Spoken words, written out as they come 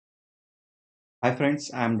Hi friends,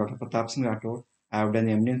 I am Dr. Pratap Singh Rathod. I have done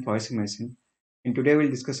MD in Forensic Medicine, and today we'll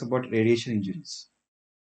discuss about radiation injuries.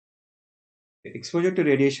 Exposure to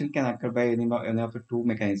radiation can occur by any of the two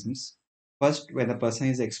mechanisms. First, when the person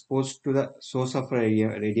is exposed to the source of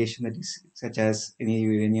radiation, that is such as any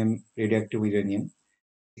uranium, radioactive uranium.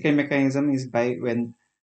 Second mechanism is by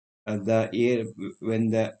the air, when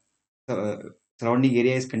the uh, surrounding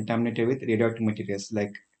area is contaminated with radioactive materials,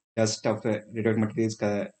 like dust of radioactive materials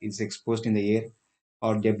is exposed in the air,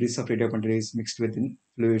 or debris of radioactive materials mixed within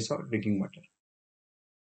fluids or drinking water.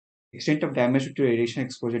 Extent of damage to radiation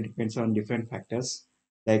exposure depends on different factors,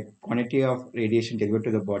 like quantity of radiation delivered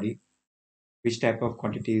to the body, which type of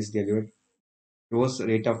quantity is delivered, dose,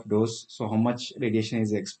 rate of dose, so how much radiation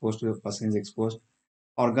is exposed to the person is exposed,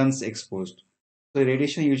 organs exposed. So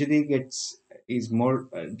radiation usually gets is more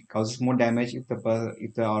causes more damage if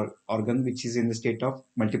if the organ which is in the state of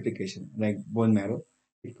multiplication, like bone marrow,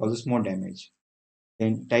 it causes more damage.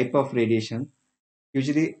 Then type of radiation.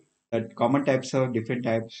 Usually, common types of different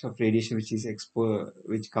types of radiation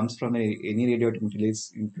which comes from any radioactive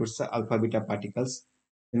materials includes the alpha beta particles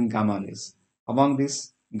and gamma rays. Among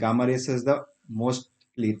these, gamma rays is the most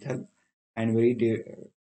lethal and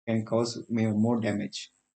can cause more damage.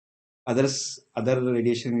 Other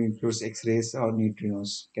radiation includes X-rays or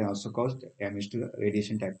neutrinos can also cause damage to the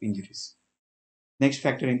radiation type injuries. Next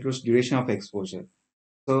factor includes duration of exposure.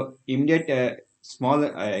 So immediate small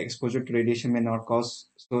exposure to radiation may not cause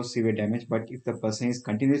so severe damage, but if the person is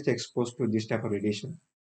continuously exposed to this type of radiation,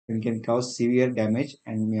 it can cause severe damage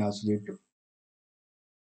and may also lead to.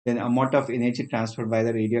 Then amount of energy transferred by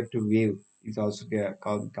the radioactive wave is also can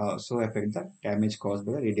also affect the damage caused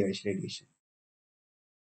by the radiation.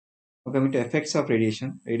 Now coming to effects of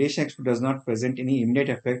radiation, radiation exposure does not present any immediate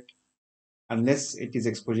effect unless it is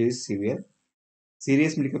exposure is severe.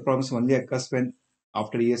 Serious medical problems only occurs when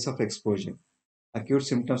after years of exposure. Acute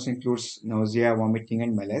symptoms includes nausea, vomiting,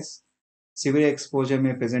 and malaise. Severe exposure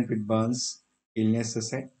may present with burns,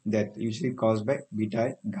 illnesses, and death, usually caused by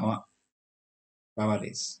beta and gamma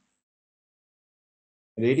rays.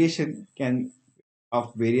 Radiation can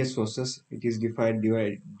of various sources. It is divided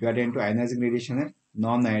into ionizing radiation and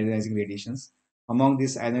non-ionizing radiations. Among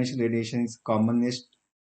these, ionizing radiation is commonest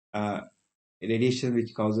uh, radiation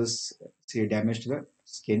which causes damage to the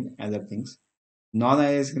skin and other things.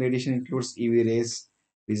 Non-ionizing radiation includes UV rays,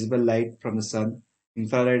 visible light from the sun,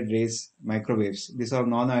 infrared rays, microwaves. These are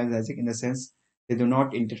non-ionizing in the sense they do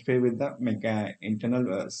not interfere with the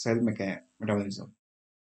internal metabolism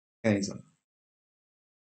mechanism.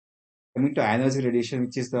 Coming to ionizing radiation,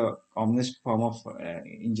 which is the commonest form of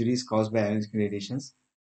injuries caused by ionizing radiations.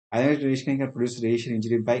 Ionizing radiation can produce radiation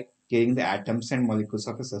injury by tearing the atoms and molecules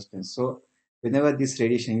of a substance. So, whenever this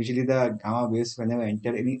radiation, usually the gamma waves, whenever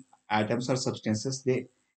enter any atoms or substances, they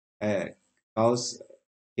uh, cause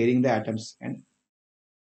tearing the atoms and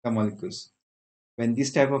the molecules. When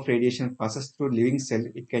this type of radiation passes through living cell,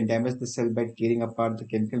 it can damage the cell by tearing apart the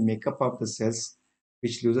chemical makeup of the cells,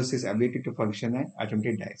 which loses its ability to function and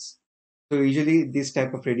ultimately dies. So usually this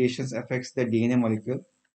type of radiations affects the DNA molecule,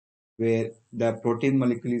 where the protein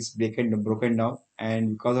molecule is broken down,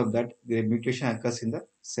 and because of that, the mutation occurs in the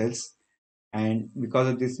cells, and because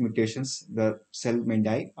of these mutations, the cell may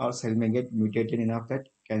die or cell may get mutated enough that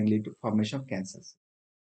can lead to formation of cancers.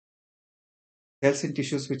 Cells in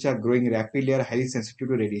tissues which are growing rapidly are highly sensitive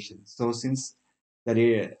to radiation. So since the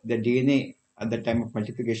DNA at the time of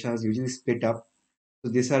multiplication is usually split up,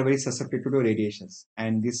 so these are very susceptible to radiations,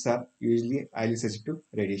 and these are usually highly sensitive to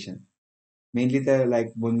radiation. Mainly the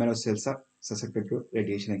like bone marrow cells are susceptible to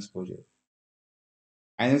radiation exposure.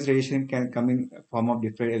 Ionized radiation can come in form of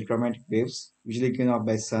different electromagnetic waves, usually given off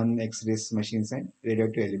by sun, X-rays, machines, and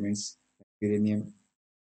radioactive elements like uranium.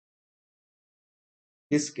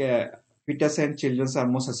 This fetus and children are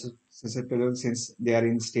more susceptible since they are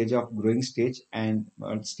in stage of growing stage, and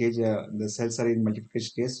the cells are in multiplication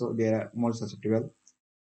stage, so they are more susceptible.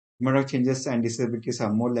 Metabolic changes and disabilities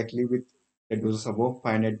are more likely with the doses above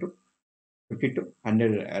 500 to 50 to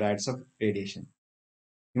 100 rads of radiation.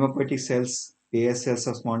 Hematopoietic cells, PS cells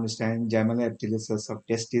of small intestine, germinal epithelial cells of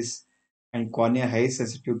testis, and cornea highly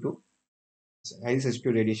sensitive to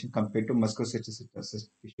radiation compared to musculoskeletal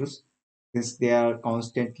tissues since they are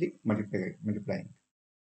constantly multiplying.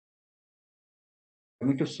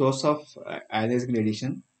 Coming to source of ionizing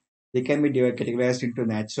radiation, they can be categorized into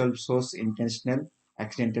natural source, intentional,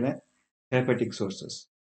 accidental, and therapeutic sources.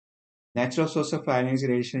 Natural source of ionizing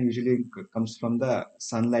radiation usually comes from the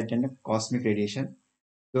sunlight and cosmic radiation.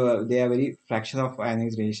 So they are very fraction of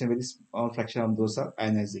ionizing radiation, very small fraction of those are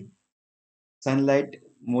ionizing. Sunlight,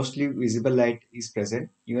 mostly visible light is present.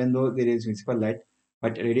 Even though there is visible light,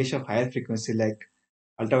 But radiation of higher frequency like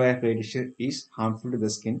ultraviolet radiation is harmful to the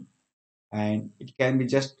skin, and it can be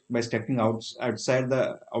just by stepping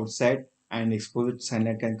outside and exposure to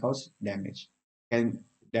sunlight can cause damage. Can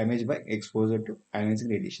damage by exposure to ionizing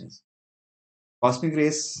radiations. Cosmic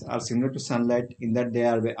rays are similar to sunlight in that they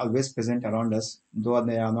are always present around us, though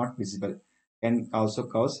they are not visible. Can also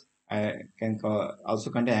cause also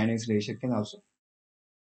contain ionizing radiation. Can also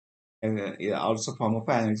form of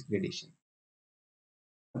ionizing radiation.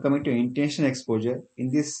 Coming to intentional exposure, in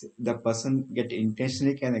this the person get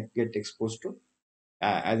intentionally can get exposed to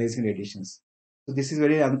ionizing radiations. So this is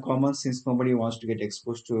very uncommon since nobody wants to get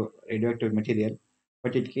exposed to radioactive material,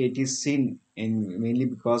 but it is seen in mainly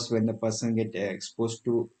because when the person get exposed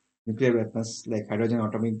to nuclear weapons like hydrogen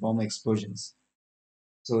atomic bomb explosions.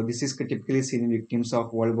 So this is typically seen in victims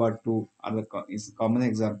of World War II. Is a common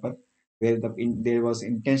example where there was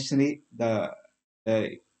intentionally the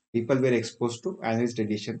people were exposed to ionized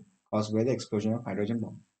radiation caused by the explosion of hydrogen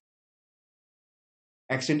bomb.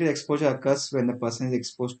 Accidental exposure occurs when the person is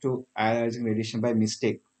exposed to ionizing radiation by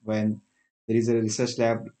mistake. When there is a research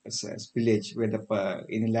lab spillage where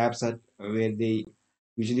in labs where they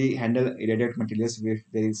usually handle irradiated materials, if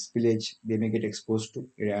there is spillage, they may get exposed to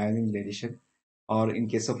ionizing radiation. Or in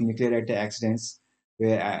case of nuclear reactor accidents,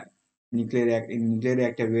 where nuclear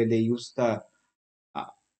reactor where they use the uh,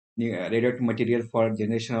 radioactive material for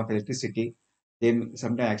generation of electricity, then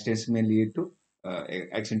sometimes accidents may lead to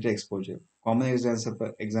accidental exposure. Common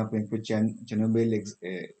example include Chernobyl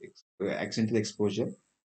accidental exposure,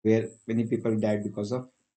 where many people died because of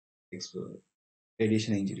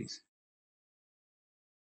radiation injuries.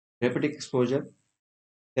 Therapeutic exposure.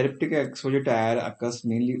 Therapeutic exposure to air occurs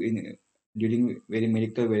mainly during very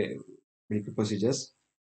medical procedures,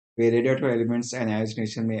 where radioactive elements and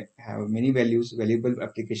ionization may have many valuable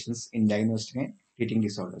applications in diagnosing and treating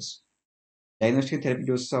disorders. Diagnostic therapy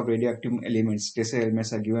doses of radioactive elements, tracer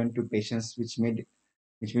elements, are given to patients which may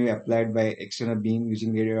be applied by external beam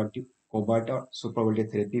using radioactive cobalt or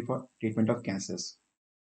supervoltage therapy for treatment of cancers.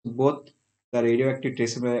 Both the radioactive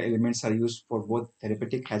tracer elements are used for both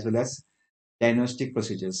therapeutic as well as diagnostic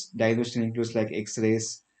procedures. Diagnostic includes like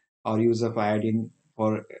X-rays or use of iodine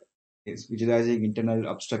for visualizing internal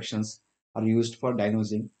obstructions are used for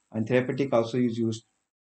diagnosing, and therapeutic also is used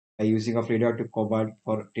by using of radioactive cobalt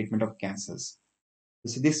for treatment of cancers.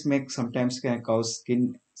 So this makes sometimes can cause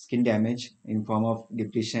skin damage in form of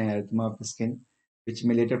depletion and erythema of the skin, which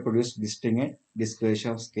may later produce blistering and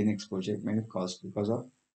discoloration of skin exposure may be caused because of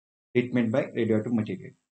treatment by radioactive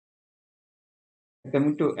material.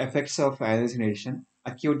 Coming to effects of ionization,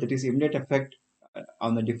 acute that is immediate effect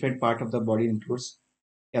on the different part of the body includes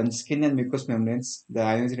on skin and mucous membranes. The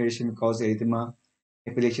ionization may cause erythema,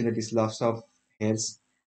 epilation that is loss of hairs,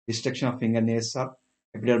 destruction of fingernails, or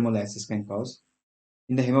epidermal abscess can cause.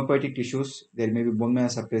 In the hemopoietic tissues, there may be bone marrow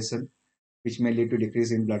suppression, which may lead to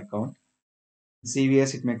decrease in blood count. In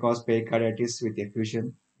CVS, it may cause pericarditis with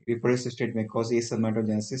effusion. Reproductive state may cause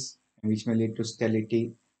aspermatogenesis, which may lead to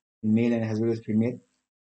sterility in male and as well as female.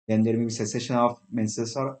 Then there may be cessation of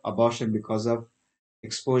menses or abortion because of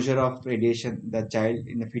exposure of radiation. The child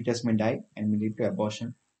in the fetus may die and may lead to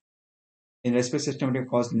abortion. In respiratory system, it may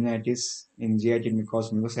cause pneumonitis. In GI, it may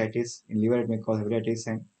cause mucositis. In liver, it may cause hepatitis,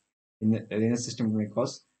 and in the renal system, it may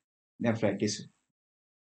cause nephritis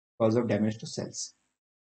because of damage to cells.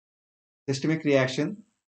 Systemic reaction,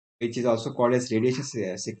 which is also called as radiation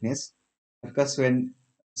sickness, occurs when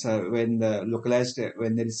the localized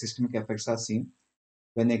when there is systemic effects are seen.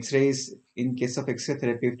 When X-rays, in case of X-ray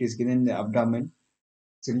therapy, if it is given in the abdomen,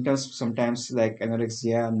 symptoms sometimes like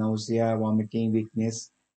anorexia, nausea, vomiting,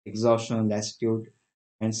 weakness, exhaustion, lassitude,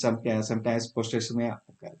 and sometimes post may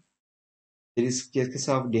occur. There is cases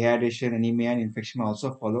of dehydration, anemia, and infection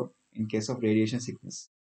also follow in case of radiation sickness.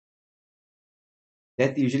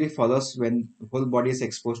 Death usually follows when the whole body is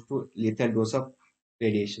exposed to lethal dose of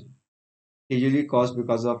radiation. Usually caused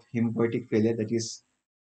because of hemopoietic failure, that is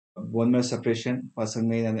bone marrow suppression. Person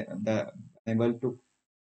may unable to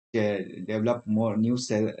develop more new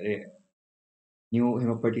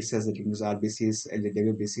hemopoietic cells that includes RBCs and the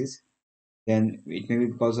WBCs. Then it may be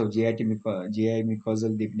because of GI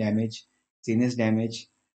mucosal damage, sinus damage,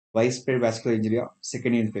 widespread vascular injury, or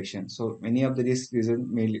secondary infection. So many of the risk reasons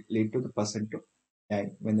may lead to the person to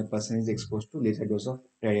die when the person is exposed to lethal dose of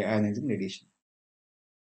ionizing radiation.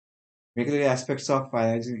 Regular aspects of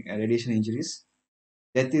ionizing radiation injuries.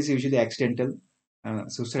 Death is usually accidental.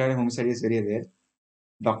 Suicide and homicide is very rare.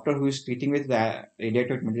 Doctor who is treating with the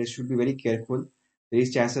radioactive material should be very careful. There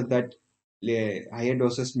is chances that higher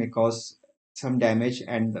doses may cause some damage,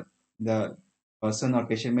 and the person or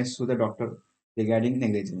patient may sue the doctor regarding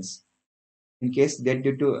negligence. In case death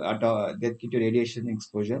due to radiation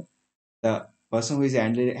exposure, the person who is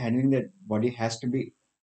handling the body has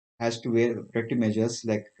to wear protective measures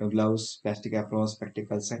like gloves, plastic aprons,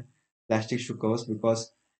 spectacles, and plastic shoe covers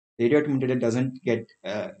because radioactive material doesn't get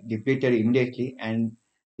depleted immediately and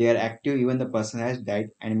they are active even the person has died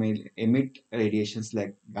and may emit radiations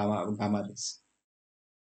like gamma rays.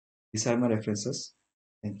 These are my references.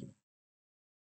 Thank you.